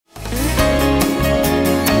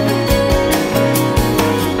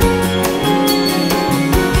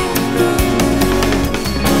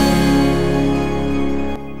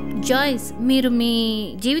Joys, మీరు మీ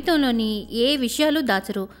జీవితంలోని ఏ విషయాలు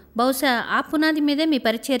దాచరు. బహుశా ఆ పునాది మీదే మీ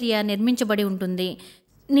పరిచర్య నిర్మించబడి ఉంటుంది.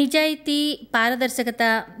 నిజాయితీ, పారదర్శకత,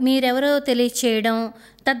 మీరెవరో తెలియచేయడం,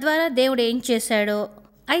 తద్వారా దేవుడు ఏం చేశాడో.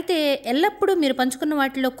 అయితే ఎల్లప్పుడూ మీరు పంచుకున్న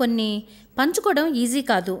వాటిలో కొన్ని పంచుకోవడం ఈజీ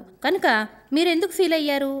కాదు. కనుక మీరు ఎందుకు ఫీల్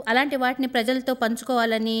అయ్యారు అలాంటి వాటిని ప్రజలతో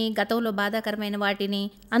పంచుకోవాలని, గతంలో బాధాకరమైన వాటిని,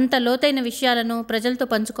 అంత లోతైన విషయాలను ప్రజలతో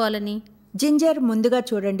పంచుకోవాలని? జింజర్, ముందుగా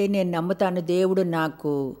చూడండి, నేను నమ్ముతాను దేవుడు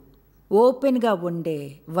నాకు ఓపెన్గా ఉండే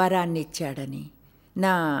వరాన్ని ఇచ్చాడని.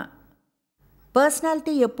 నా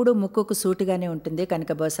పర్సనాలిటీ ఎప్పుడూ ముక్కుకు సూటిగానే ఉంటుంది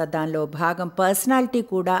కనుక బహుశా దానిలో భాగం పర్సనాలిటీ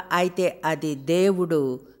కూడా. అయితే అది దేవుడు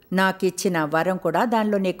నాకు ఇచ్చిన వరం కూడా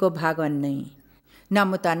దానిలోని ఎక్కువ భాగం అని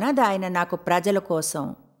నమ్ముతాను. అది ఆయన నాకు ప్రజల కోసం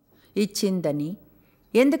ఇచ్చిందని.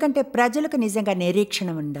 ఎందుకంటే ప్రజలకు నిజంగా నిరీక్షణ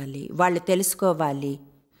ఉండాలి, వాళ్ళు తెలుసుకోవాలి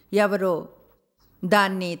ఎవరో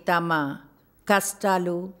దాన్ని తమ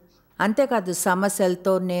కష్టాలు అంతేకాదు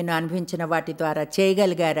సమస్యలతో నేను అనుభవించిన వాటి ద్వారా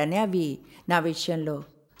చేయగలిగారని. అవి నా విషయంలో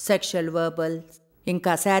సెక్షువల్, వర్బల్,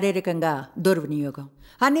 ఇంకా శారీరకంగా దుర్వినియోగం,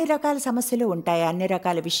 అన్ని రకాల సమస్యలు ఉంటాయి, అన్ని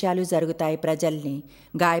రకాల విషయాలు జరుగుతాయి ప్రజల్ని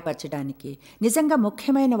గాయపరచడానికి. నిజంగా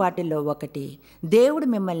ముఖ్యమైన వాటిల్లో ఒకటి, దేవుడు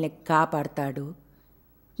మిమ్మల్ని కాపాడతాడు.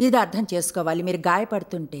 ఇది అర్థం చేసుకోవాలి. మీరు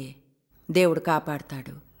గాయపడుతుంటే దేవుడు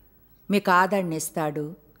కాపాడతాడు, మీకు ఆదరణ ఇస్తాడు,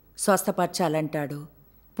 స్వస్థపరచాలంటాడు,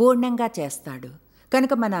 పూర్ణంగా చేస్తాడు.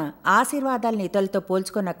 కనుక మన ఆశీర్వాదాలను ఇతరులతో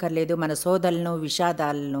పోల్చుకోనక్కర్లేదు, మన శోధలను,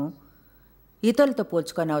 విషాదాలను ఇతరులతో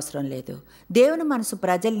పోల్చుకొని అవసరం లేదు. దేవుని మనసు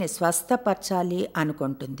ప్రజల్ని స్వస్థపరచాలి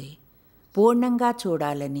అనుకుంటుంది, పూర్ణంగా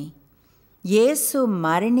చూడాలని, యేసు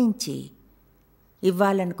మరణించి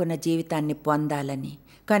ఇవ్వాలనుకున్న జీవితాన్ని పొందాలని.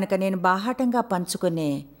 కనుక నేను బాహాటంగా పంచుకునే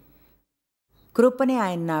కృపని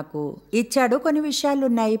ఆయన నాకు ఇచ్చాడు. కొన్ని విషయాలు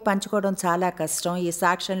ఉన్నాయి పంచుకోవడం చాలా కష్టం. ఈ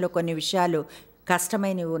సాక్ష్యంలో కొన్ని విషయాలు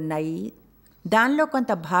కష్టమైనవి ఉన్నాయి. దానిలో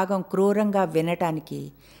కొంత భాగం క్రూరంగా వినటానికి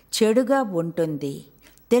చెడుగా ఉంటుంది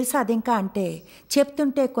తెలుసా. అది ఇంకా అంటే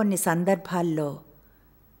చెప్తుంటే కొన్ని సందర్భాల్లో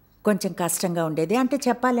కొంచెం కష్టంగా ఉండేది. అంటే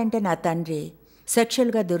చెప్పాలంటే నా తండ్రి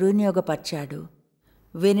సెక్షువల్గా దుర్వినియోగపరిచాడు.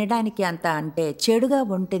 వినడానికి అంత అంటే చెడుగా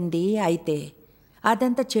ఉంటుంది. అయితే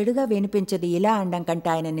అదంతా చెడుగా వినిపించదు. ఇలా అనడం కంటే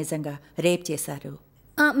ఆయన నిజంగా రేప్ చేశారు.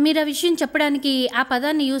 మీరు ఆ విషయం చెప్పడానికి ఆ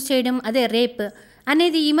పదాన్ని యూజ్ చేయడం, అదే రేప్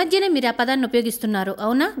అనేది ఈ మధ్యనే మీరు ఆ పదాన్ని ఉపయోగిస్తున్నారు,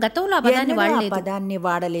 అవునా? గతంలో ఆ పదాన్ని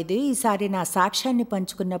వాడలేదు. ఈసారి నా సాక్ష్యాన్ని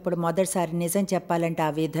పంచుకున్నప్పుడు మొదటిసారి నిజం చెప్పాలంటే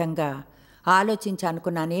ఆ విధంగా ఆలోచించి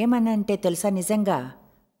అనుకున్నాను. ఏమనంటే తెలుసా, నిజంగా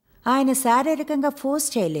ఆయన శారీరకంగా ఫోర్స్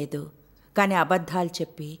చేయలేదు, కానీ అబద్ధాలు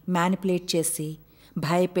చెప్పి, మ్యానిపులేట్ చేసి,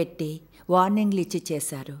 భయపెట్టి, వార్నింగ్లు ఇచ్చి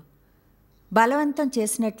చేశారు. బలవంతం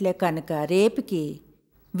చేసినట్లే. కనుక రేపుకి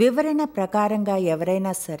వివరణ ప్రకారంగా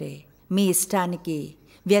ఎవరైనా సరే మీ ఇష్టానికి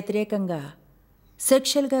వ్యతిరేకంగా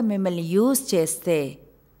సెక్షువల్గా మిమ్మల్ని యూజ్ చేస్తే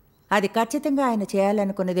అది ఖచ్చితంగా ఆయన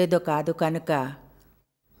చేయాలనుకున్నదేదో కాదు. కనుక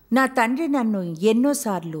నా తండ్రి నన్ను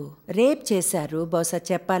ఎన్నోసార్లు రేప్ చేశారు. బహుశా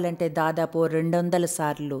చెప్పాలంటే దాదాపు 200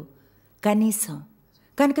 సార్లు కనీసం.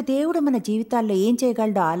 కనుక దేవుడు మన జీవితాల్లో ఏం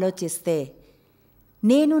చేయగలడో ఆలోచిస్తే,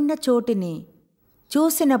 నేనున్న చోటుని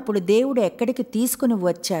చూసినప్పుడు దేవుడు ఎక్కడికి తీసుకుని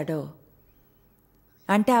వచ్చాడో,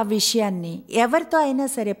 అంటే ఆ విషయాన్ని ఎవరితో అయినా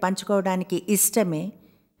సరే పంచుకోవడానికి ఇష్టమే.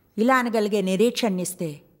 ఇలా అనగలిగే నిరీక్షణనిస్తే,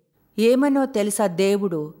 ఏమనో తెలుసా,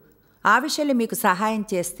 దేవుడు ఆ విషయంలో మీకు సహాయం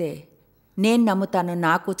చేస్తే నేను నమ్ముతాను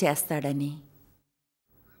నాకు చేస్తాడని.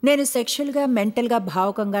 నేను సెక్షువల్గా, మెంటల్గా,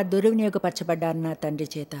 భావుకంగా దుర్వినియోగపరచబడ్డాను నా తండ్రి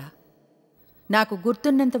చేత. నాకు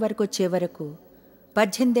గుర్తున్నంత వరకు వచ్చే వరకు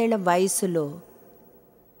 18 ఏళ్ల వయసులో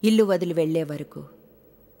ఇల్లు వదిలి వెళ్లే వరకు.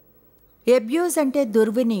 అబ్యూజ్ అంటే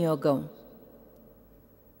దుర్వినియోగం,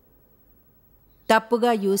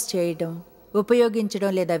 తప్పుగా యూజ్ చేయడం, ఉపయోగించడం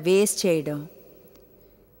లేదా వేస్ట్ చేయడం.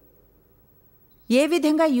 ఏ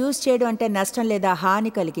విధంగా యూజ్ చేయడం అంటే నష్టం లేదా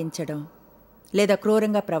హాని కలిగించడం లేదా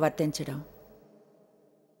క్రూరంగా ప్రవర్తించడం.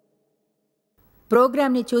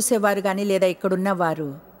 ప్రోగ్రామ్ని చూసేవారు కానీ లేదా ఇక్కడున్నవారు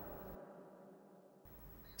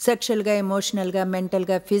సెక్షువల్గా, ఎమోషనల్గా,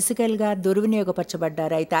 మెంటల్గా, ఫిజికల్గా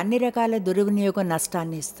దుర్వినియోగపరచబడ్డారు. అయితే అన్ని రకాల దుర్వినియోగం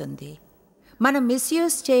నష్టాన్ని ఇస్తుంది. మనం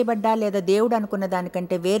మిస్యూజ్ చేయబడ్డా లేదా దేవుడు అనుకున్న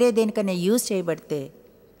దానికంటే వేరే దేనికైనా యూజ్ చేయబడితే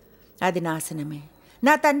అది నాశనమే.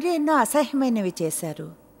 నా తండ్రి ఎన్నో అసహ్యమైనవి చేశారు.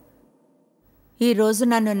 ఈరోజు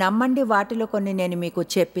నన్ను నమ్మండి, వాటిలో కొన్ని నేను మీకు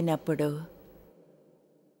చెప్పినప్పుడు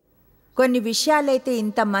కొన్ని విషయాలైతే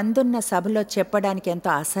ఇంతమందున్న సభలో చెప్పడానికి ఎంతో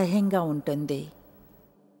అసహ్యంగా ఉంటుంది.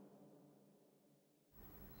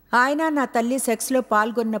 ఆయన నా తల్లి సెక్స్లో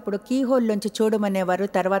పాల్గొన్నప్పుడు కీహోల్లోంచి చూడమనేవారు.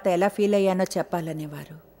 తర్వాత ఎలా ఫీల్ అయ్యానో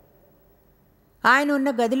చెప్పాలనేవారు. ఆయన ఉన్న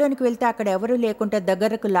గదిలోనికి వెళ్తే అక్కడ ఎవరూ లేకుంటే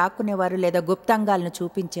దగ్గరకు లాక్కునేవారు లేదా గుప్తాంగాలను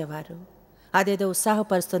చూపించేవారు. అదేదో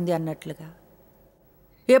ఉత్సాహపరుస్తుంది అన్నట్లుగా.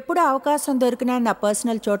 ఎప్పుడు అవకాశం దొరికినా నా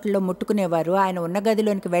పర్సనల్ చోట్లలో ముట్టుకునేవారు. ఆయన ఉన్న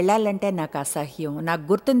గదిలోనికి వెళ్ళాలంటే నాకు అసహ్యం. నాకు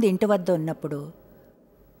గుర్తుంది ఇంటి వద్ద ఉన్నప్పుడు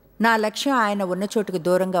నా లక్ష్యం ఆయన ఉన్న చోటుకు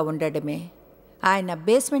దూరంగా ఉండడమే. ఆయన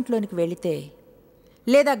బేస్మెంట్లోనికి వెళితే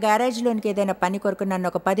లేదా గ్యారేజ్లోనికి ఏదైనా పని కొరకు నన్ను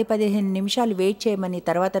ఒక 10-15 నిమిషాలు వెయిట్ చేయమని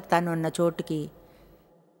తర్వాత తను ఉన్న చోటుకి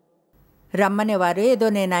రమ్మనేవారు, ఏదో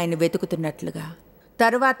నేను ఆయన్ని వెతుకుతున్నట్లుగా.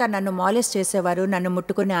 తరువాత నన్ను మాలిష్ చేసేవారు, నన్ను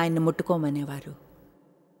ముట్టుకుని ఆయన్ని ముట్టుకోమనేవారు.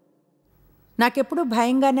 నాకెప్పుడూ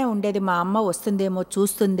భయంగానే ఉండేది, మా అమ్మ వస్తుందేమో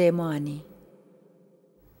చూస్తుందేమో అని.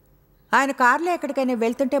 ఆయన కారులో ఎక్కడికైనా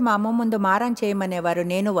వెళ్తుంటే మా అమ్మ ముందు మారం చేయమనేవారు,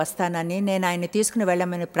 నేను వస్తానని. నేను ఆయన్ని తీసుకుని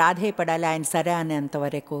వెళ్ళమని ప్రాధేయపడాలి, ఆయన సరే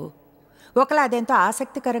అనేంతవరకు. ఒకలా అదెంతో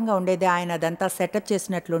ఆసక్తికరంగా ఉండేది. ఆయన అదంతా సెటప్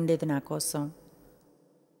చేసినట్లు ఉండేది నా కోసం.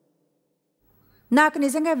 నాకు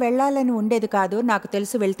నిజంగా వెళ్ళాలని ఉండేది కాదు. నాకు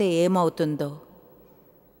తెలుసు వెళ్తే ఏమవుతుందో.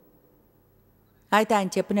 అయితే ఆయన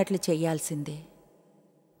చెప్పినట్లు చెయ్యాల్సిందే.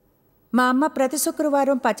 మా అమ్మ ప్రతి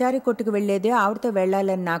శుక్రవారం పచారీ కొట్టుకు వెళ్ళేది. ఆవిడతో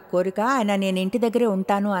వెళ్ళాలని నాకు కోరిక. ఆయన నేను ఇంటి దగ్గరే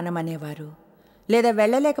ఉంటాను అనమనేవారు, లేదా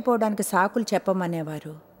వెళ్ళలేకపోవడానికి సాకులు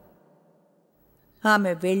చెప్పమనేవారు.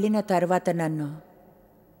 ఆమె వెళ్ళిన తర్వాత నన్ను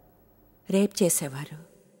రేప్ చేసేవారు.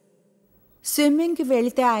 స్విమ్మింగ్కి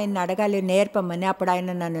వెళితే ఆయన్ని అడగాలి నేర్పమని. అప్పుడు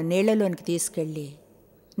ఆయన నన్ను నీళ్లలోనికి తీసుకెళ్ళి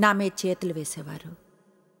నా మీద చేతులు వేసేవారు.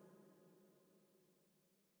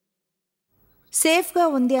 సేఫ్గా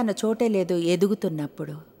ఉంది అన్న చోటే లేదు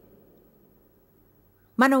ఎదుగుతున్నప్పుడు.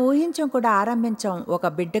 మనం ఊహించం కూడా ఆరంభించాం ఒక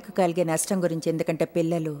బిడ్డకు కలిగే నష్టం గురించి. ఎందుకంటే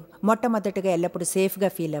పిల్లలు మొట్టమొదటిగా ఎల్లప్పుడూ సేఫ్గా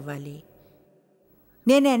ఫీల్ అవ్వాలి.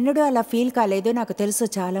 నేను ఎన్నడూ అలా ఫీల్ కాలేదు. నాకు తెలుసు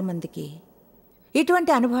చాలామందికి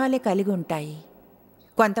ఇటువంటి అనుభవాలే కలిగి ఉంటాయి.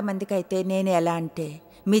 కొంతమందికి అయితే నేను ఎలా అంటే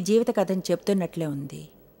మీ జీవిత కథను చెప్తున్నట్లే ఉంది.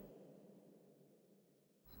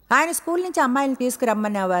 ఆయన స్కూల్ నుంచి అమ్మాయిలను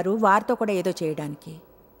తీసుకురమ్మనేవారు, వారితో కూడా ఏదో చేయడానికి.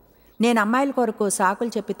 నేను అమ్మాయిల కొరకు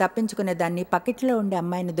సాకులు చెప్పి తప్పించుకునేదాన్ని. పక్కిట్లో ఉండే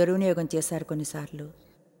అమ్మాయిని దుర్వినియోగం చేశారు కొన్నిసార్లు.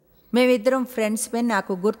 మేమిద్దరం ఫ్రెండ్స్మే.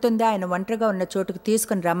 నాకు గుర్తుంది, ఆయన ఒంటరిగా ఉన్న చోటుకు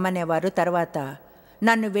తీసుకుని రమ్మనేవారు. తర్వాత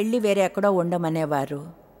నన్ను వెళ్ళి వేరే ఎక్కడో ఉండమనేవారు.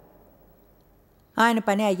 ఆయన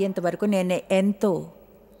పని అయ్యేంత వరకు నేను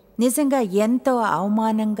నిజంగా ఎంతో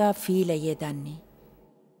అవమానంగా ఫీల్ అయ్యేదాన్ని.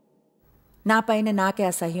 నా పైన నాకే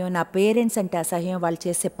అసహ్యం, నా పేరెంట్స్ అంటే అసహ్యం, వాళ్ళు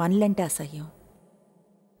చేసే పనులంటే అసహ్యం.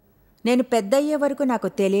 నేను పెద్ద అయ్యే వరకు నాకు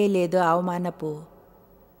తెలియలేదు అవమానపు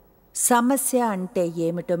సమస్య అంటే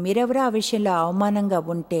ఏమిటో. మీరెవరో ఆ విషయంలో అవమానంగా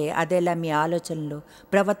ఉంటే అదేలా మీ ఆలోచనలు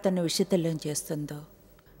ప్రవర్తన విషితుల్యం చేస్తుందో.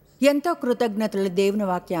 ఎంతో కృతజ్ఞతలు దేవుని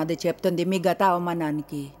వాక్యం అది చెప్తుంది. మీ గత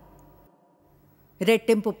అవమానానికి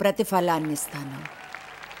రెట్టింపు ప్రతిఫలాన్ని ఇస్తాను,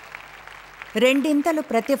 రెండింతలు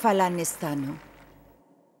ప్రతిఫలాన్ని ఇస్తాను.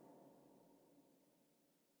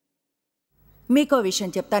 మీకో విషయం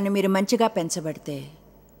చెప్తాను. మీరు మంచిగా పెంచబడితే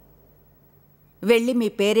వెళ్ళి మీ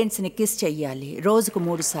పేరెంట్స్ని కిస్ చెయ్యాలి రోజుకు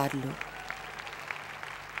 3 సార్లు.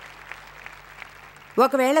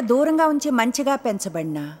 ఒకవేళ దూరంగా ఉంచి మంచిగా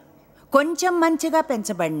పెంచబడినా, కొంచెం మంచిగా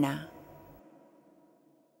పెంచబడినా,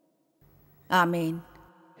 ఆమేన్.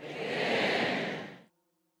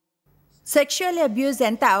 సెక్షువల్ అబ్యూజ్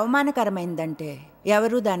ఎంత అవమానకరమైందంటే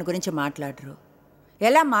ఎవరూ దాని గురించి మాట్లాడరు.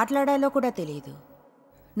 ఎలా మాట్లాడాలో కూడా తెలియదు.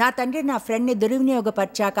 నా తండ్రి నా ఫ్రెండ్ని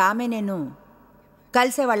దుర్వినియోగపరిచాక ఆమె నేను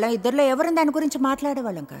కలిసేవాళ్ళం. ఇద్దరిలో ఎవరు దాని గురించి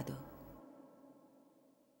మాట్లాడేవాళ్ళం కాదు.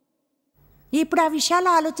 ఇప్పుడు ఆ విషయాలు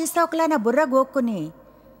ఆలోచిస్తే ఒకలా నా బుర్ర గోక్కుని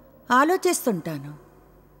ఆలోచిస్తుంటాను.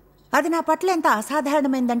 అది నా పట్ల ఎంత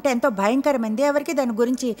అసాధారణమైందంటే ఎంతో భయంకరమైంది. ఎవరికి దాని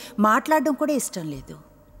గురించి మాట్లాడడం కూడా ఇష్టం లేదు.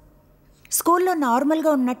 స్కూల్లో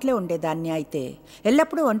నార్మల్గా ఉన్నట్లే ఉండేదాన్ని. అయితే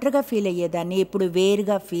ఎల్లప్పుడూ ఒంటరిగా ఫీల్ అయ్యేదాన్ని. ఇప్పుడు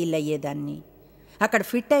వేరుగా ఫీల్ అయ్యేదాన్ని. అక్కడ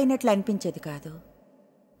ఫిట్ అయినట్లు అనిపించేది కాదు.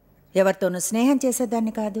 ఎవరితోనూ స్నేహం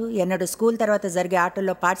చేసేదాన్ని కాదు. ఎన్నడూ స్కూల్ తర్వాత జరిగే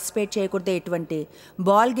ఆటల్లో పార్టిసిపేట్ చేయకూడదు. ఎటువంటి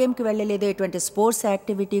బాల్ గేమ్కి వెళ్ళలేదు, ఎటువంటి స్పోర్ట్స్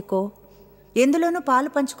యాక్టివిటీకో ఎందులోనూ పాలు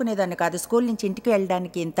పంచుకునేదాన్ని కాదు. స్కూల్ నుంచి ఇంటికి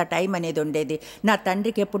వెళ్ళడానికి ఇంత టైం అనేది ఉండేది. నా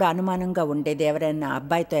తండ్రికి ఎప్పుడు అనుమానంగా ఉండేది ఎవరైనా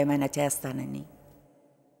అబ్బాయితో ఏమైనా చేస్తానని.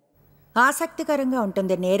 ఆసక్తికరంగా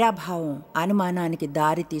ఉంటుంది. నేరాభావం అనుమానానికి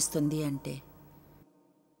దారి తీస్తుంది. అంటే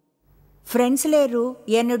ఫ్రెండ్స్ లేరు,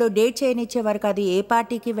 ఎన్నడూ డేట్ చేయనిచ్చేవారు కాదు, ఏ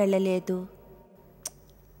పార్టీకి వెళ్ళలేదు.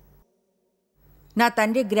 నా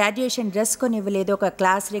తండ్రి గ్రాడ్యుయేషన్ డ్రెస్ కొని ఇవ్వలేదు. ఒక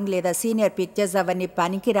క్లాస్ రింగ్ లేదా సీనియర్ పిక్చర్స్ అవన్నీ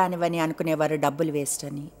పనికి రానివని అనుకునేవారు, డబ్బులు వేస్ట్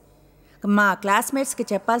అని. మా క్లాస్మేట్స్కి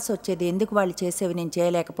చెప్పాల్సి వచ్చేది ఎందుకు వాళ్ళు చేసేవి నేను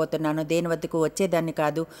చేయలేకపోతున్నాను. దేని వద్దకు వచ్చేదాన్ని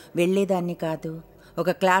కాదు, వెళ్ళేదాన్ని కాదు. ఒక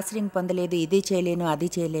క్లాస్ రింగ్ పొందలేదు, ఇది చేయలేను అది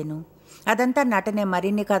చేయలేను. అదంతా నటనే.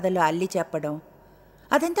 మరిన్ని కథలు అల్లి చెప్పడం,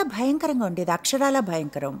 అదంతా భయంకరంగా ఉండేది, అక్షరాల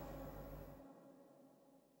భయంకరం.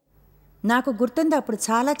 నాకు గుర్తుంది, అప్పుడు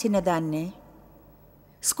చాలా చిన్నదాన్నే.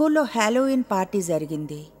 స్కూల్లో హ్యాలోవిన్ పార్టీ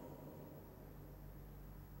జరిగింది.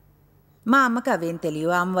 మా అమ్మకి అవేం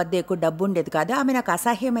తెలియవు. ఆమె వద్ద ఎక్కువ డబ్బు ఉండేది కాదు. ఆమె నాకు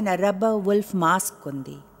అసహ్యమైన రబ్బర్ వుల్ఫ్ మాస్క్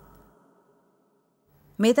ఉంది.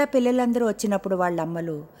 మిగతా పిల్లలందరూ వచ్చినప్పుడు వాళ్ళ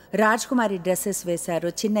అమ్మలు రాజ్కుమారి డ్రెస్సెస్ వేశారు,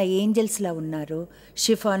 చిన్న ఏంజల్స్లా ఉన్నారు.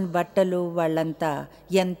 షిఫాన్ బట్టలు, వాళ్ళంతా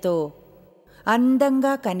ఎంతో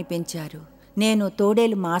అందంగా కనిపించారు. నేను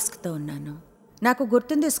తోడేలు మాస్క్తో ఉన్నాను. నాకు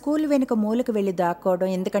గుర్తుంది స్కూల్ వెనుక మూలకు వెళ్ళి దాక్కోవడం,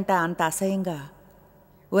 ఎందుకంటే అంత అసహ్యంగా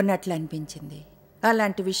ఉన్నట్లు అనిపించింది.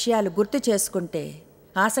 అలాంటి విషయాలు గుర్తు చేసుకుంటే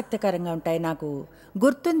ఆసక్తికరంగా ఉంటాయి. నాకు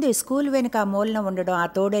గుర్తుంది స్కూల్ వెనుక ఆ మూలన ఉండడం, ఆ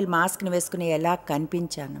తోడేలు మాస్క్ని వేసుకుని ఎలా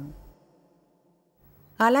కనిపించాను.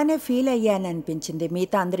 అలానే ఫీల్ అయ్యాను అనిపించింది.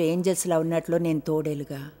 మిగతా అందరూ ఏంజల్స్లా ఉన్నట్లు, నేను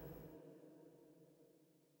తోడేలుగా.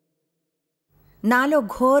 నాలో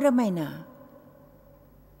ఘోరమైన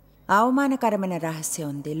అవమానకరమైన రహస్యం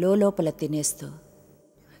ఉంది, లోపల తినేస్తూ.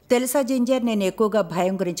 తెలుసా జింజర్, నేను ఎక్కువగా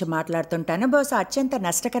భయం గురించి మాట్లాడుతుంటాను. బహుశా అత్యంత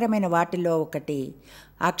నష్టకరమైన వాటిల్లో ఒకటి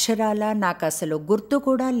అక్షరాల నాకు అసలు గుర్తు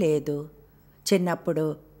కూడా లేదు చిన్నప్పుడు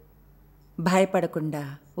భయపడకుండా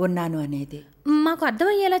ఉన్నాను అనేది. మాకు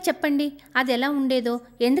అర్థమయ్యేలా చెప్పండి అది ఎలా ఉండేదో,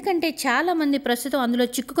 ఎందుకంటే చాలామంది ప్రస్తుతం అందులో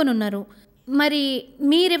చిక్కుకొని ఉన్నారు. మరి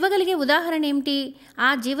మీరివ్వగలిగే ఉదాహరణ ఏమిటి? ఆ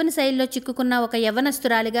జీవన శైలిలో చిక్కుకున్న ఒక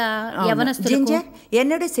యవ్వనస్తురాలిగా జింజర్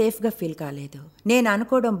ఎన్నడూ సేఫ్గా ఫీల్ కాలేదు. నేను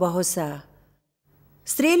అనుకోవడం బహుశా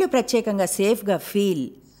స్త్రీలు ప్రత్యేకంగా సేఫ్గా ఫీల్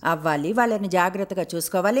అవ్వాలి, వాళ్ళని జాగ్రత్తగా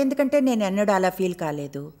చూసుకోవాలి. ఎందుకంటే నేను ఎన్నడూ అలా ఫీల్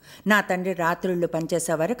కాలేదు. నా తండ్రి రాత్రుళ్ళు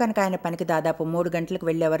పనిచేసేవారు కనుక ఆయన పనికి దాదాపు 3 గంటలకు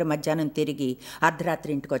వెళ్ళేవారు, మధ్యాహ్నం తిరిగి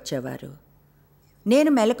అర్ధరాత్రి ఇంటికి వచ్చేవారు. నేను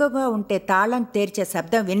మెలకుగా ఉంటే తాళం తెరిచే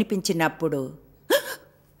శబ్దం వినిపించినప్పుడు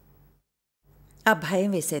ఆ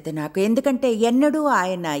భయం వేసేది నాకు. ఎందుకంటే ఎన్నడూ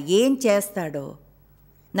ఆయన ఏం చేస్తాడో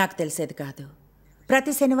నాకు తెలిసేది కాదు.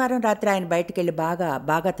 ప్రతి శనివారం రాత్రి ఆయన బయటికి వెళ్ళి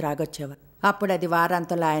బాగా త్రాగొచ్చేవారు. అప్పుడు అది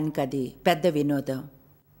వారాంతంలో ఆయనకి అది పెద్ద వినోదం.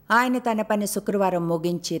 ఆయన తన పని శుక్రవారం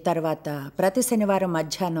ముగించి తర్వాత ప్రతి శనివారం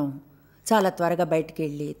మధ్యాహ్నం చాలా త్వరగా బయటికి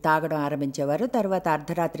వెళ్ళి తాగడం ఆరంభించేవారు. తర్వాత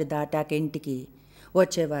అర్ధరాత్రి దాటాక ఇంటికి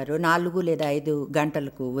వచ్చేవారు 4 లేదా 5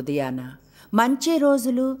 గంటలకు ఉదయాన. మంచి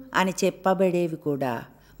రోజులు అని చెప్పబడేవి కూడా.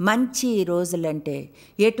 మంచి రోజులంటే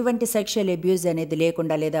ఎటువంటి సెక్షువల్ అబ్యూజ్ అనేది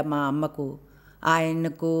లేకుండా, లేదా మా అమ్మకు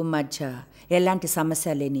ఆయనకు మధ్య ఎలాంటి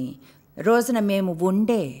సమస్య లేని రోజున మేము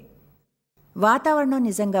ఉండే వాతావరణం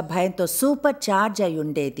నిజంగా భయంతో సూపర్ ఛార్జ్ అయి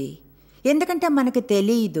ఉండేది. ఎందుకంటే మనకు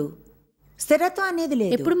తెలియదు, స్థిరత్వం అనేది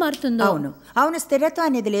లేదు. ఎప్పుడు మారుతుందో. అవును స్థిరత్వం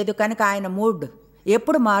అనేది లేదు కనుక ఆయన మూడ్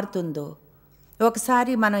ఎప్పుడు మారుతుందో.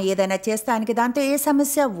 ఒకసారి మనం ఏదైనా చేస్తానికి దాంతో ఏ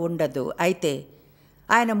సమస్య ఉండదు, అయితే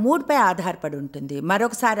ఆయన మూడ్పై ఆధారపడి ఉంటుంది.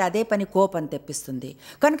 మరొకసారి అదే పని కోపం తెప్పిస్తుంది.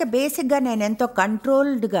 కనుక బేసిక్గా నేను ఎంతో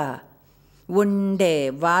కంట్రోల్డ్గా ఉండే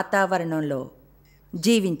వాతావరణంలో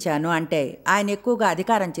జీవించాను. అంటే ఆయన ఎక్కువగా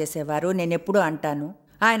అధికారం చేసేవారు. నేను ఎప్పుడూ అంటాను,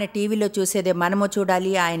 ఆయన టీవీలో చూసేదే మనము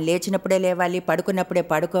చూడాలి, ఆయన లేచినప్పుడే లేవాలి, పడుకున్నప్పుడే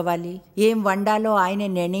పడుకోవాలి, ఏం వండాలో ఆయనే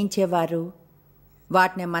నిర్ణయించేవారు,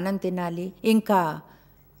 వాటిని మనం తినాలి. ఇంకా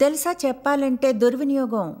తెలుసా, చెప్పాలంటే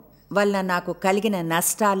దుర్వినియోగం వల్ల నాకు కలిగిన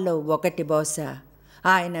నష్టాల్లో ఒకటి బహుశా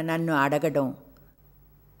ఆయన నన్ను అడగడం.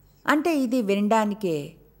 అంటే ఇది వినడానికే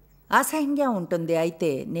అసహ్యంగా ఉంటుంది. అయితే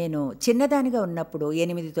నేను చిన్నదానిగా ఉన్నప్పుడు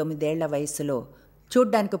 8-9 ఏళ్ల వయసులో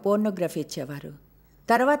చూడ్డానికి పోర్నోగ్రఫీ ఇచ్చేవారు.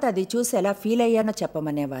 తర్వాత అది చూసి ఎలా ఫీల్ అయ్యానో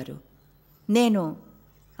చెప్పమనేవారు. నేను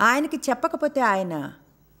ఆయనకి చెప్పకపోతే ఆయన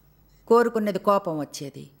కోరుకున్నది కోపం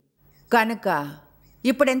వచ్చేది. కనుక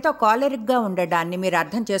ఇప్పుడెంతో కాలరిక్గా ఉండడాన్ని మీరు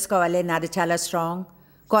అర్థం చేసుకోవాలి. నాది చాలా స్ట్రాంగ్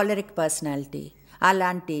కాలరిక్ పర్సనాలిటీ.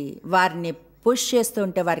 అలాంటి వారిని పుష్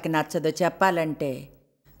చేస్తుంటే వారికి నచ్చదు. చెప్పాలంటే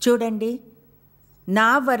చూడండి, నా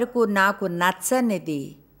వరకు నాకు నచ్చనిది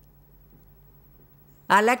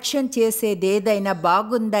అలక్ష్యం చేసేది ఏదైనా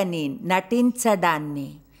బాగుందని నటించడాన్ని,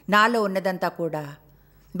 నాలో ఉన్నదంతా కూడా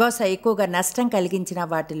బహుశా ఎక్కువగా నష్టం కలిగించిన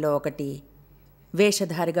వాటిల్లో ఒకటి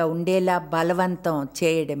వేషధారిగా ఉండేలా బలవంతం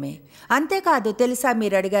చేయడమే. అంతేకాదు, తెలుసా,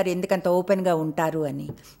 మీరు అడిగారు ఎందుకంత ఓపెన్గా ఉంటారు అని.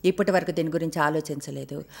 ఇప్పటి వరకు దీని గురించి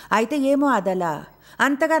ఆలోచించలేదు. అయితే ఏమో అదలా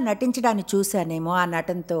అంతగా నటించడాన్ని చూశానేమో, ఆ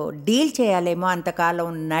నటనతో డీల్ చేయాలేమో. అంతకాలం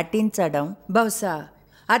నటించడం బహుశా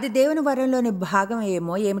అది దేవుని వరంలోని భాగం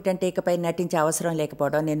ఏమో. ఏమిటంటే ఇకపై నటించే అవసరం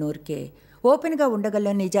లేకపోవడం. నేను ఊరికే ఓపెన్గా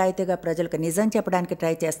ఉండగలను, నిజాయితీగా ప్రజలకు నిజం చెప్పడానికి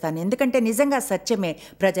ట్రై చేస్తాను. ఎందుకంటే నిజంగా సత్యమే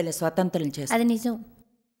ప్రజల్ని స్వతంత్రం చేస్తుంది. అది నిజం.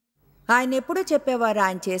 ఆయన ఎప్పుడూ చెప్పేవారు,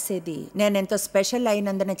 ఆయన చేసేది నేనెంతో స్పెషల్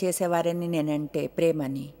అయినందున చేసేవారని. నేనంటే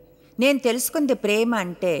ప్రేమని నేను తెలుసుకుంది. ప్రేమ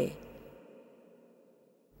అంటే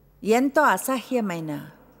ఎంతో అసహ్యమైన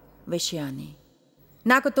విషయాన్ని.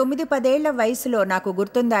 నాకు 9-10 ఏళ్ల వయసులో నాకు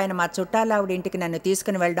గుర్తుంది, ఆయన మా చుట్టాలావిడ ఇంటికి నన్ను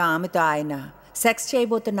తీసుకుని వెళ్ళడం, ఆమెతో ఆయన సెక్స్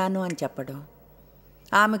చేయబోతున్నాను అని చెప్పడం.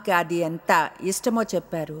 ఆమెకి అది ఎంత ఇష్టమో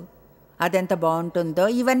చెప్పారు, అదెంత బాగుంటుందో.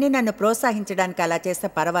 ఇవన్నీ నన్ను ప్రోత్సహించడానికి అలా చేస్తే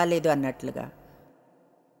పర్వాలేదు అన్నట్లుగా.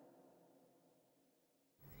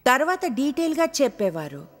 తర్వాత డీటెయిల్గా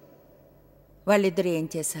చెప్పేవారు వాళ్ళిద్దరూ ఏం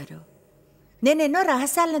చేశారు. నేను ఎన్నో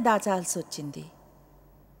రహస్యాలను దాచాల్సి వచ్చింది.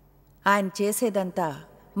 ఆయన చేసేదంతా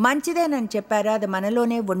మంచిదేనని చెప్పారు, అది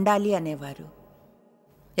మనలోనే ఉండాలి అనేవారు.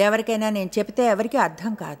 ఎవరికైనా నేను చెప్తే ఎవరికీ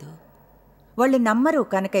అర్థం కాదు, వాళ్ళు నమ్మరు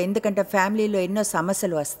కనుక. ఎందుకంటే ఫ్యామిలీలో ఎన్నో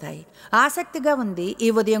సమస్యలు వస్తాయి. ఆసక్తిగా ఉంది, ఈ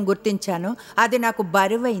ఉదయం గుర్తించాను, అది నాకు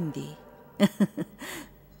బరువైంది.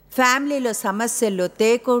 ఫ్యామిలీలో సమస్యలు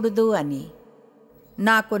తేకూడదు అని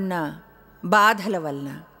నాకున్న బాధల వలన.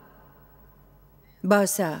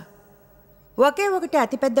 బహుశా ఒకే ఒకటి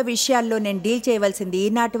అతిపెద్ద విషయాల్లో నేను డీల్ చేయవలసింది,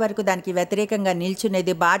 ఈనాటి వరకు దానికి వ్యతిరేకంగా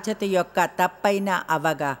నిల్చునేది బాధ్యత యొక్క తప్పైన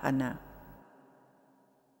అవగాహన.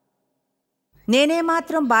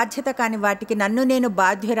 నేనేమాత్రం బాధ్యత కాని వాటికి నన్ను నేను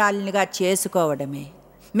బాధ్యురాలినిగా చేసుకోవడమే.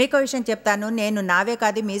 మీకో విషయం చెప్తాను, నేను నావే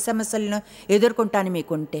కాదు మీ సమస్యలను ఎదుర్కొంటాను.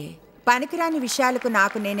 మీకుంటే పనికిరాని విషయాలకు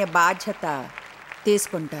నాకు నేనే బాధ్యత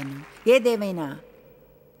తీసుకుంటాను. ఏదేమైనా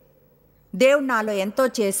దేవుడు నాలో ఎంతో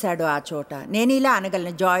చేశాడు ఆ చోట. నేను ఇలా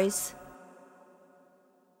అనగలను, జాయ్స్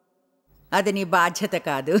అది నీ బాధ్యత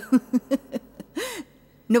కాదు,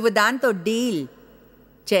 నువ్వు దాంతో డీల్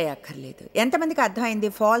చేయక్కర్లేదు. ఎంతమందికి అర్థమైంది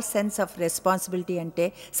ఫాల్స్ సెన్స్ ఆఫ్ రెస్పాన్సిబిలిటీ అంటే?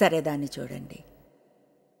 సరే, దాన్ని చూడండి.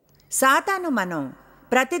 సాతాను మనం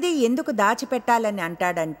ప్రతిదీ ఎందుకు దాచిపెట్టాలని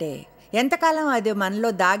అంటాడంటే, ఎంతకాలం అది మనలో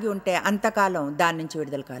దాగి ఉంటే అంతకాలం దాని నుంచి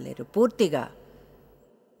విడుదల కాలేరు పూర్తిగా.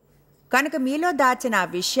 కనుక మీలో దాచిన ఆ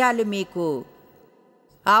విషయాలు మీకు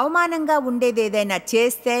అవమానంగా ఉండేది ఏదైనా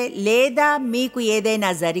చేస్తే, లేదా మీకు ఏదైనా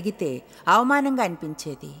జరిగితే అవమానంగా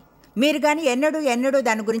అనిపించేది, మీరు కానీ ఎన్నడూ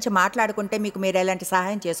దాని గురించి మాట్లాడుకుంటే మీకు మీరు ఎలాంటి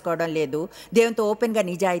సహాయం చేసుకోవడం లేదు. దేవునితో ఓపెన్గా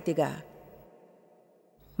నిజాయితీగా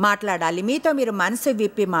మాట్లాడాలి. మీతో మీరు మనసు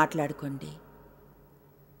విప్పి మాట్లాడుకోండి.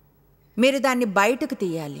 మీరు దాన్ని బయటకు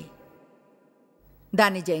తీయాలి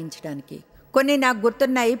దాన్ని జయించడానికి. కొన్ని నాకు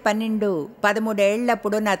గుర్తున్నాయి. 12-13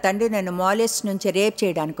 ఏళ్లప్పుడు నా తండ్రి నన్ను మాలేస్ నుంచి రేప్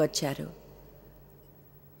చేయడానికి వచ్చారు.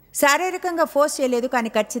 శారీరకంగా ఫోర్స్ చేయలేదు, కానీ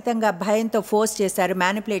ఖచ్చితంగా భయంతో ఫోర్స్ చేశారు.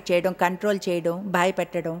 మ్యానిపులేట్ చేయడం, కంట్రోల్ చేయడం,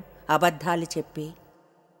 భయపెట్టడం, అబద్ధాలు చెప్పి.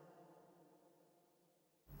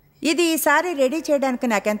 ఇది ఈసారి రెడీ చేయడానికి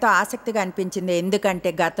నాకెంతో ఆసక్తిగా అనిపించింది.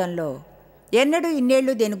 ఎందుకంటే గతంలో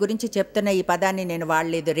ఇన్నేళ్ళు దీని గురించి చెప్తున్న ఈ పదాన్ని నేను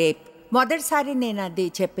వాడలేదు, రేప్. మొదటిసారి నేను అది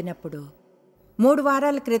చెప్పినప్పుడు 3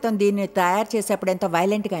 వారాల క్రితం దీన్ని తయారు చేసేప్పుడు ఎంతో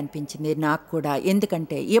వైలెంట్గా అనిపించింది నాకు కూడా.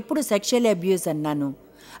 ఎందుకంటే ఎప్పుడు సెక్షువల్ అబ్యూజ్ అన్నాను,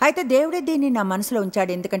 అయితే దేవుడే దీన్ని నా మనసులో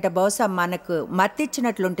ఉంచాడు. ఎందుకంటే బహుశా మనకు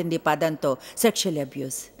మత్తిచ్చినట్లుంటుంది ఈ పదంతో, సెక్షువల్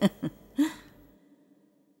అబ్యూజ్.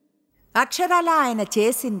 అక్షరాల ఆయన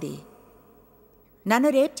చేసింది, నన్ను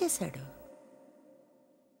రేప్ చేశాడు.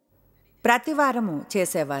 ప్రతి వారము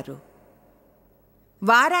చేసేవారు,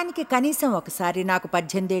 వారానికి కనీసం ఒకసారి. నాకు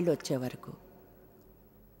 18 ఏళ్ళు వచ్చే వరకు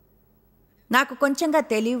నాకు కొంచెంగా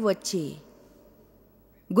తెలివి వచ్చి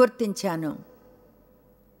గుర్తించాను.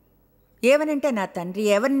 ఏమనంటే నా తండ్రి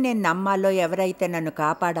ఎవరిని నేను నమ్మాలో, ఎవరైతే నన్ను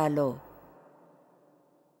కాపాడాలో,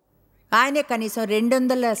 ఆయనే కనీసం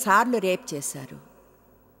 200 సార్లు రేప్ చేశారు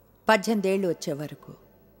 18 ఏళ్ళు వచ్చే వరకు.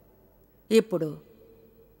 ఇప్పుడు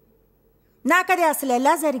నాకది అసలు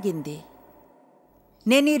ఎలా జరిగింది?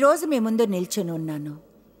 నేను ఈరోజు మీ ముందు నిల్చుని ఉన్నాను.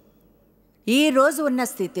 ఈరోజు ఉన్న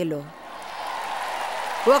స్థితిలో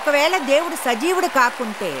ఒకవేళ దేవుడు సజీవుడు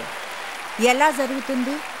కాకుంటే ఎలా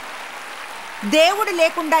జరుగుతుంది? దేవుడు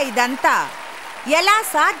లేకుండా ఇదంతా ఎలా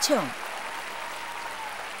సాధ్యం?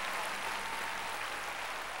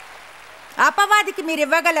 అపవాదికి మీరు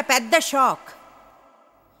ఇవ్వగల పెద్ద షాక్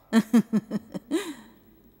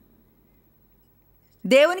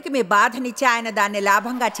దేవునికి మీ బాధనిచ్చి ఆయన దాన్ని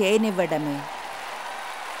లాభంగా చేయనివ్వడమే.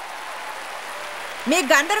 మీ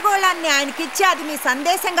గందరగోళాన్ని ఆయనకిచ్చి అది మీ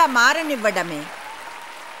సందేశంగా మారనివ్వడమే.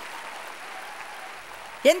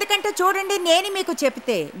 ఎందుకంటే చూడండి, నేను మీకు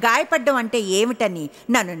చెప్తే గాయపడ్డం అంటే ఏమిటని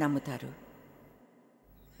నన్ను నమ్ముతారు.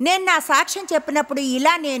 నేను నా సాక్ష్యం చెప్పినప్పుడు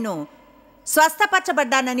ఇలా నేను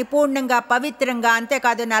స్వస్థపరచబడ్డానని, పూర్ణంగా పవిత్రంగా,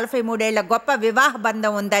 అంతేకాదు 43 ఏళ్ల గొప్ప వివాహ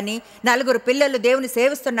బంధం ఉందని, 4 పిల్లలు దేవుని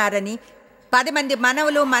సేవిస్తున్నారని, 10 మంది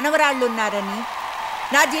మనవలు మనవరాళ్ళు ఉన్నారని,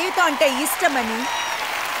 నా జీవితం అంటే ఇష్టమని,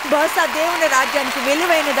 బహుశా దేవుని రాజ్యానికి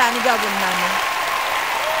విలువైన దానిగా ఉన్నాను.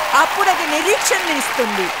 అప్పుడది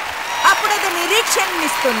నిరీక్షణనిస్తుంది.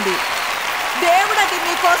 దేవుడు అది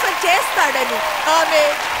మీకోసం చేస్తాడని.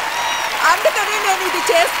 అందుకని నేను ఇది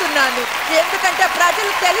చేస్తున్నాను. ఎందుకంటే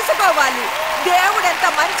ప్రజలు తెలుసుకోవాలి దేవుడు ఎంత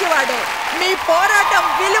మంచివాడో. మీ పోరాటం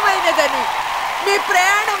విలువైనదని, మీ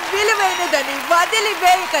ప్రయాణం విలువైనదని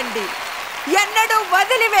వదిలివేయకండి, ఎన్నడూ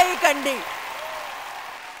వదిలివేయకండి.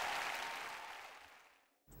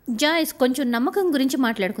 జాయ్స్, కొంచెం నమ్మకం గురించి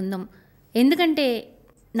మాట్లాడుకుందాం. ఎందుకంటే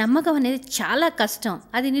నమ్మకం అనేది చాలా కష్టం.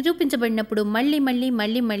 అది నిరూపించబడినప్పుడు మళ్ళీ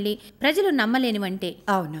ప్రజలు నమ్మలేనివంటే.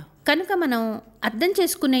 అవును. కనుక మనం అర్థం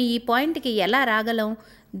చేసుకునే ఈ పాయింట్కి ఎలా రాగలం?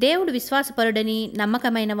 దేవుడు విశ్వాసపరుడని,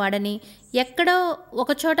 నమ్మకమైన వాడని, ఎక్కడో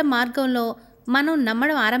ఒకచోట మార్గంలో మనం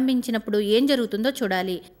నమ్మడం ఆరంభించినప్పుడు ఏం జరుగుతుందో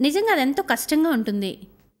చూడాలి. నిజంగా అదెంతో కష్టంగా ఉంటుంది.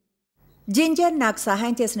 జింజర్ నాకు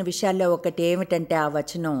సహాయం చేసిన విషయాల్లో ఒకటి ఏమిటంటే ఆ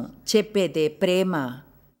వచనం చెప్పేదే ప్రేమ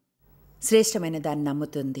శ్రేష్టమైన దాన్ని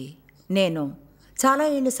నమ్ముతుంది. నేను చాలా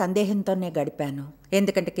ఏళ్ళు సందేహంతోనే గడిపాను.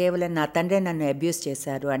 ఎందుకంటే కేవలం నా తండ్రి నన్ను అబ్యూస్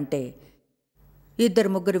చేశారు. అంటే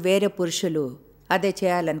 2-3 వేరే పురుషులు అదే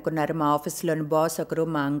చేయాలనుకున్నారు. మా ఆఫీస్లోని బాస్ ఒకరు,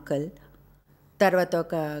 మా అంకుల్, తర్వాత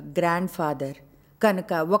ఒక గ్రాండ్ ఫాదర్.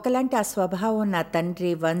 కనుక ఒకలాంటి ఆ స్వభావం నా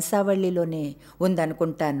తండ్రి వంశావళిలోనే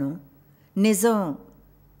ఉందనుకుంటాను. నిజం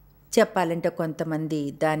చెప్పాలంటే కొంతమంది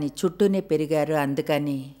దాని చుట్టూనే పెరిగారు.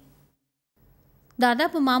 అందుకని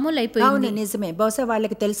దాదాపు మామూలు అయిపోయింది. అవును, నిజమే. బహుశా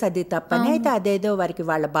వాళ్ళకి తెలుసు అది తప్పని. అయితే అదేదో వారికి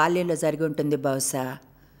వాళ్ళ బాల్యంలో జరిగి ఉంటుంది బహుశా.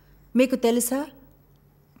 మీకు తెలుసా,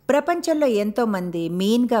 ప్రపంచంలో ఎంతోమంది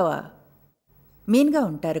మీన్గా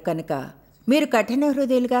ఉంటారు. కనుక మీరు కఠిన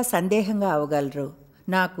హృదయులుగా సందేహంగా అవగలరు.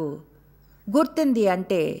 నాకు గుర్తుంది,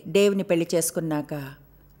 అంటే డేవ్ని పెళ్లి చేసుకున్నాక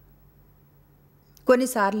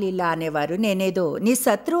కొన్నిసార్లు ఇలా అనేవారు, నేనేదో నీ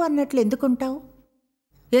శత్రువు అన్నట్లు ఎందుకుంటావు?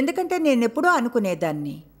 ఎందుకంటే నేనెప్పుడూ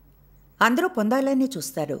అనుకునేదాన్ని అందరూ పొందాలని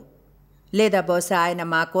చూస్తారు. లేదా బహుశా ఆయన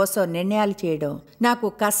మా కోసం నిర్ణయాలు చేయడం నాకు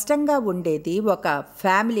కష్టంగా ఉండేది ఒక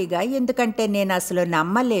ఫ్యామిలీగా. ఎందుకంటే నేను అసలు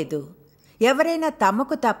నమ్మలేదు ఎవరైనా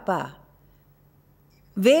తమకు తప్ప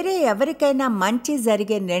వేరే ఎవరికైనా మంచి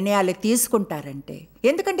జరిగే నిర్ణయాలు తీసుకుంటారంటే.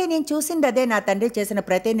 ఎందుకంటే నేను చూసింది అదే. నా తండ్రి చేసిన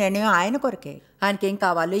ప్రతి నిర్ణయం ఆయన కొరకే. ఆయనకేం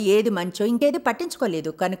కావాలో, ఏది మంచో, ఇంకేది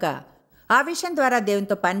పట్టించుకోలేదు. కనుక ఆ విషయం ద్వారా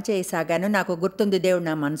దేవునితో పని చేయసాగాను. నాకు గుర్తుంది, దేవుడు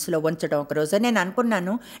నా మనసులో ఉంచడం. ఒకరోజు నేను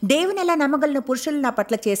అనుకున్నాను, దేవుని ఎలా నమ్మగలను? పురుషులు నా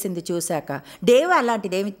పట్ల చేసింది చూశాక. దేవు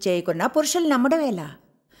అలాంటిదేమి చేయకున్నా పురుషులు నమ్మడం ఎలా?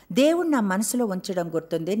 దేవుడు నా మనసులో ఉంచడం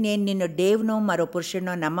గుర్తుంది. నేను నిన్ను దేవునో మరో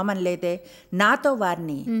పురుషుడినో నమ్మమనలేదే, నాతో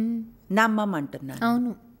వారిని నమ్మమంటున్నాను. అవును,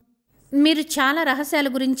 మీరు చాలా రహస్యాల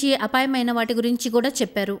గురించి, అపాయమైన వాటి గురించి కూడా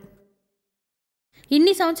చెప్పారు.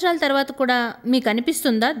 ఇన్ని సంవత్సరాల తర్వాత కూడా మీకు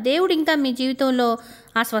అనిపిస్తుందా దేవుడు ఇంకా మీ జీవితంలో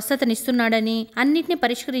ఆ స్వస్థతనిస్తున్నాడని, అన్నిటిని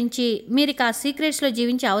పరిష్కరించి మీరు ఆ సీక్రెట్స్లో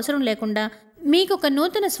జీవించే అవసరం లేకుండా మీకు ఒక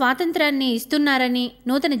నూతన స్వాతంత్రాన్ని ఇస్తున్నారని,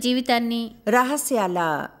 నూతన జీవితాన్ని? రహస్యాల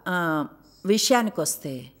విషయానికి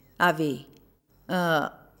వస్తే అవి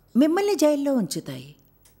మిమ్మల్ని జైల్లో ఉంచుతాయి.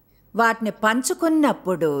 వాటిని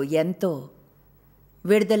పంచుకున్నప్పుడు ఎంతో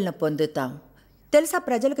విడుదలను పొందుతాం. తెలుసా,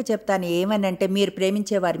 ప్రజలకు చెప్తాను ఏమనంటే, మీరు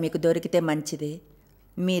ప్రేమించేవారు మీకు దొరికితే మంచిదే.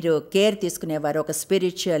 మీరు కేర్ తీసుకునేవారు, ఒక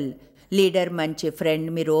స్పిరిచువల్ లీడర్, మంచి ఫ్రెండ్,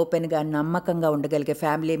 మీరు ఓపెన్గా నమ్మకంగా ఉండగలిగే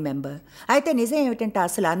ఫ్యామిలీ మెంబర్. అయితే నిజం ఏమిటంటే,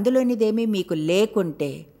 అసలు అందులోనిదేమీ మీకు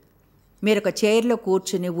లేకుంటే మీరు ఒక చైర్లో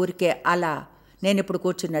కూర్చుని ఊరికే అలా నేను ఇప్పుడు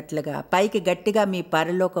కూర్చున్నట్లుగా పైకి గట్టిగా మీ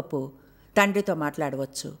పరలోకపు తండ్రితో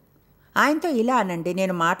మాట్లాడవచ్చు. ఆయనతో ఇలా అనండి,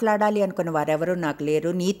 నేను మాట్లాడాలి అనుకున్న వారెవరూ నాకు లేరు,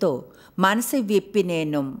 నీతో మనసు విప్పి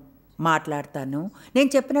నేను మాట్లాడతాను. నేను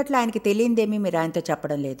చెప్పినట్లు ఆయనకి తెలియందేమీ మీరు ఆయనతో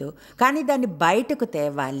చెప్పడం లేదు, కానీ దాన్ని బయటకు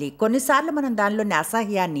తేవాలి. కొన్నిసార్లు మనం దానిలోని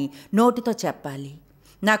అసహ్యాన్ని నోటితో చెప్పాలి.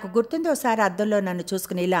 నాకు గుర్తుంది, ఒకసారి అద్దంలో నన్ను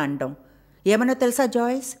చూసుకుని ఇలా అనడం, ఏమన్నా తెలుసా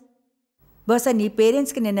జాయ్స్, బహుశా నీ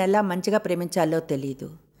పేరెంట్స్కి నేను ఎలా మంచిగా ప్రేమించాలో తెలీదు.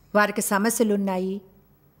 వారికి సమస్యలున్నాయి,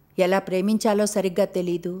 ఎలా ప్రేమించాలో సరిగ్గా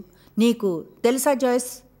తెలీదు. నీకు తెలుసా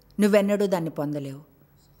జాయ్స్, నువ్వెన్నడూ దాన్ని పొందలేవు.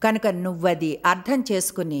 కనుక నువ్వది అర్థం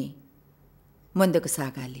చేసుకుని ముందుకు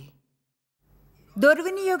సాగాలి.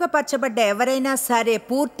 దుర్వినియోగపరచబడ్డ ఎవరైనా సరే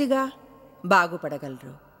పూర్తిగా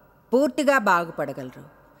బాగుపడగలరు.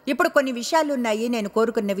 ఇప్పుడు కొన్ని విషయాలు ఉన్నాయి, నేను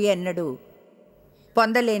కోరుకున్నవి ఎన్నడూ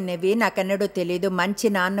పొందలేనివి, నాకెన్నడూ తెలీదు. మంచి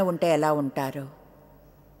నాన్న ఉంటే ఎలా ఉంటారో,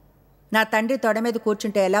 నా తండ్రి తొడ మీద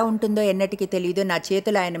కూర్చుంటే ఎలా ఉంటుందో ఎన్నటికీ తెలీదు. నా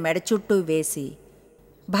చేతులు ఆయన మెడ చుట్టూ వేసి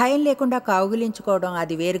భయం లేకుండా కౌగిలించుకోవడం,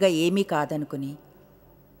 అది వేరుగా ఏమీ కాదనుకుని.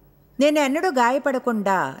 నేను ఎన్నడూ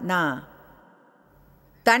గాయపడకుండా నా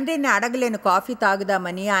తండ్రిని అడగలేను, కాఫీ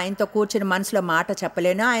తాగుదామని ఆయనతో కూర్చుని మనసులో మాట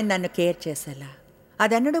చెప్పలేను, ఆయన నన్ను కేర్ చేసేలా.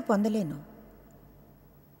 అదెన్నడూ పొందలేను.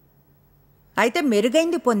 అయితే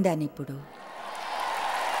మెరుగైంది పొందాను ఇప్పుడు.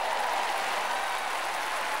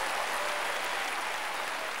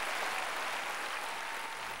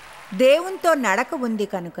 దేవునితో నడక ఉంది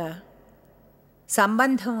కనుక,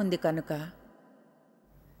 సంబంధం ఉంది కనుక.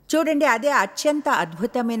 చూడండి, అదే అత్యంత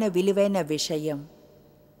అద్భుతమైన విలువైన విషయం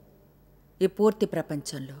ఈ పూర్తి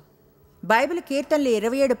ప్రపంచంలో. బైబిల్ కీర్తనలు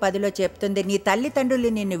 27:10 చెప్తుంది, నీ తల్లిదండ్రులు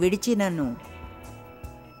నిన్ను విడిచినను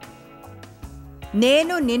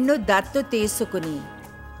నేను నిన్ను దత్తు తీసుకుని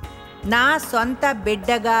నా సొంత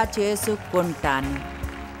బిడ్డగా చేసుకుంటాను.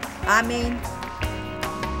 ఆమేన్.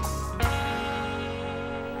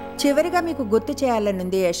 చివరిగా మీకు గుర్తు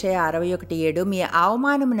చేయాలనుంది యెషయా 61:7, మీ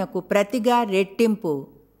అవమానమునకు ప్రతిగా రెట్టింపు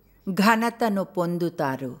ఘనతను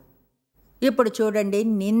పొందుతారు. ఇప్పుడు చూడండి,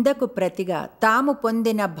 నిందకు ప్రతిగా తాము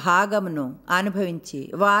పొందిన భాగమును అనుభవించి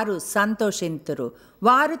వారు సంతోషింతురు.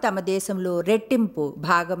 వారు తమ దేశంలో రెట్టింపు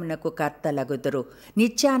భాగమునకు కర్తలగుదురు.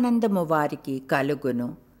 నిత్యానందము వారికి కలుగును.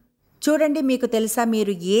 చూడండి, మీకు తెలుసా,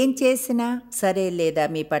 మీరు ఏం చేసినా సరే లేదా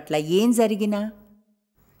మీ పట్ల ఏం జరిగినా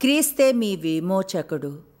క్రీస్తే మీ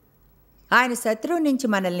విమోచకుడు. ఆయన శత్రువు నుంచి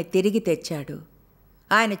మనల్ని తిరిగి తెచ్చాడు.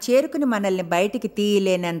 ఆయన చేరుకుని మనల్ని బయటికి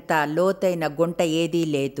తీయలేనంత లోతైన గుంట ఏదీ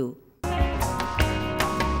లేదు.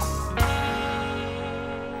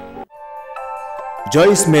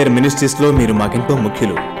 జాయిస్ మేయర్ మినిస్ట్రీస్లో మీరు మాకెంతో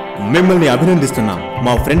ముఖ్యులు. మిమ్మల్ని అభినందిస్తున్నాం.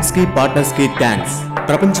 మా ఫ్రెండ్స్కి, పార్ట్నర్స్కి థ్యాంక్స్.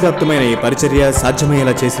 ప్రపంచవ్యాప్తమైన ఈ పరిచర్య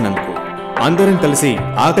సాధ్యమయ్యేలా చేసినందుకు. అందరం కలిసి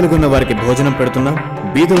ఆకలిగొన్న వారికి భోజనం పెడుతున్నాం,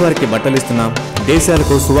 బీదవారికి బట్టలిస్తున్నాం,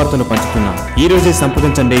 దేశాలకు సువార్తను పంచుతున్నాం. ఈ రోజే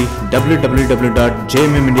సంప్రదించండి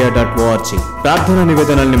www.jmmindia.org. ప్రార్థనా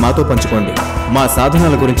నివేదనల్ని మాతో పంచుకోండి. మా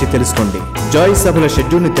సాధనాల గురించి తెలుసుకోండి. జాయిస్ సభల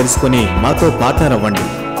షెడ్యూల్ని తెలుసుకుని మాతో పార్ట్నర్ అవ్వండి.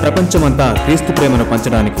 ప్రపంచమంతా క్రీస్తు ప్రేమను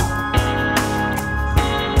పంచడానికి.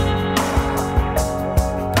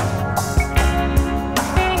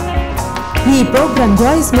 ఈ ప్రోగ్రాం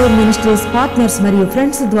జాయిస్ మేయర్ మినిస్ట్రీస్ పార్ట్నర్స్ మరియు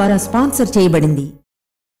ఫ్రెండ్స్ ద్వారా స్పాన్సర్ చేయబడింది.